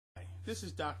This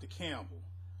is Dr. Campbell.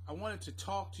 I wanted to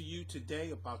talk to you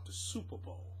today about the Super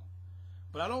Bowl.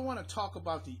 But I don't want to talk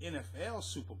about the NFL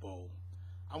Super Bowl.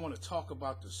 I want to talk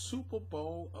about the Super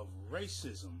Bowl of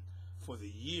racism for the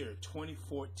year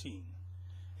 2014.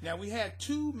 Now, we had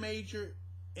two major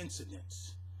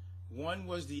incidents. One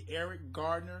was the Eric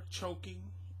Gardner choking,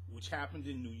 which happened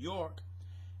in New York,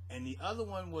 and the other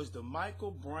one was the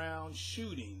Michael Brown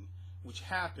shooting, which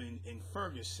happened in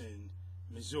Ferguson,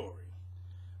 Missouri.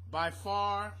 By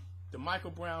far, the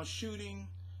Michael Brown shooting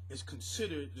is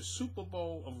considered the Super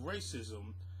Bowl of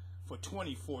racism for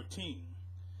 2014.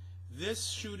 This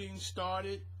shooting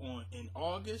started in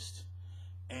August,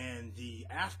 and the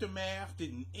aftermath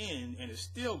didn't end, and it's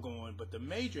still going, but the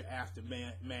major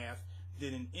aftermath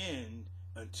didn't end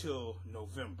until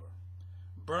November.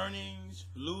 Burnings,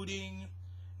 looting,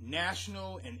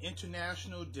 national and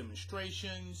international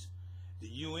demonstrations, the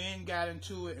UN got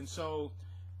into it, and so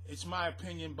it's my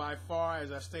opinion by far,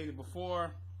 as I stated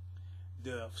before,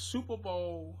 the Super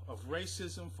Bowl of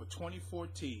racism for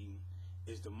 2014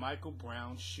 is the Michael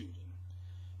Brown shooting.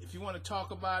 If you want to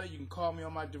talk about it, you can call me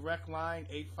on my direct line,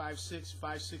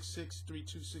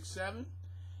 856-566-3267.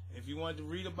 If you want to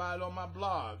read about it on my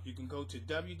blog, you can go to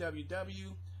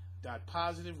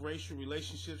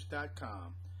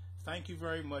www.positiveracialrelationships.com. Thank you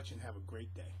very much and have a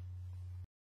great day.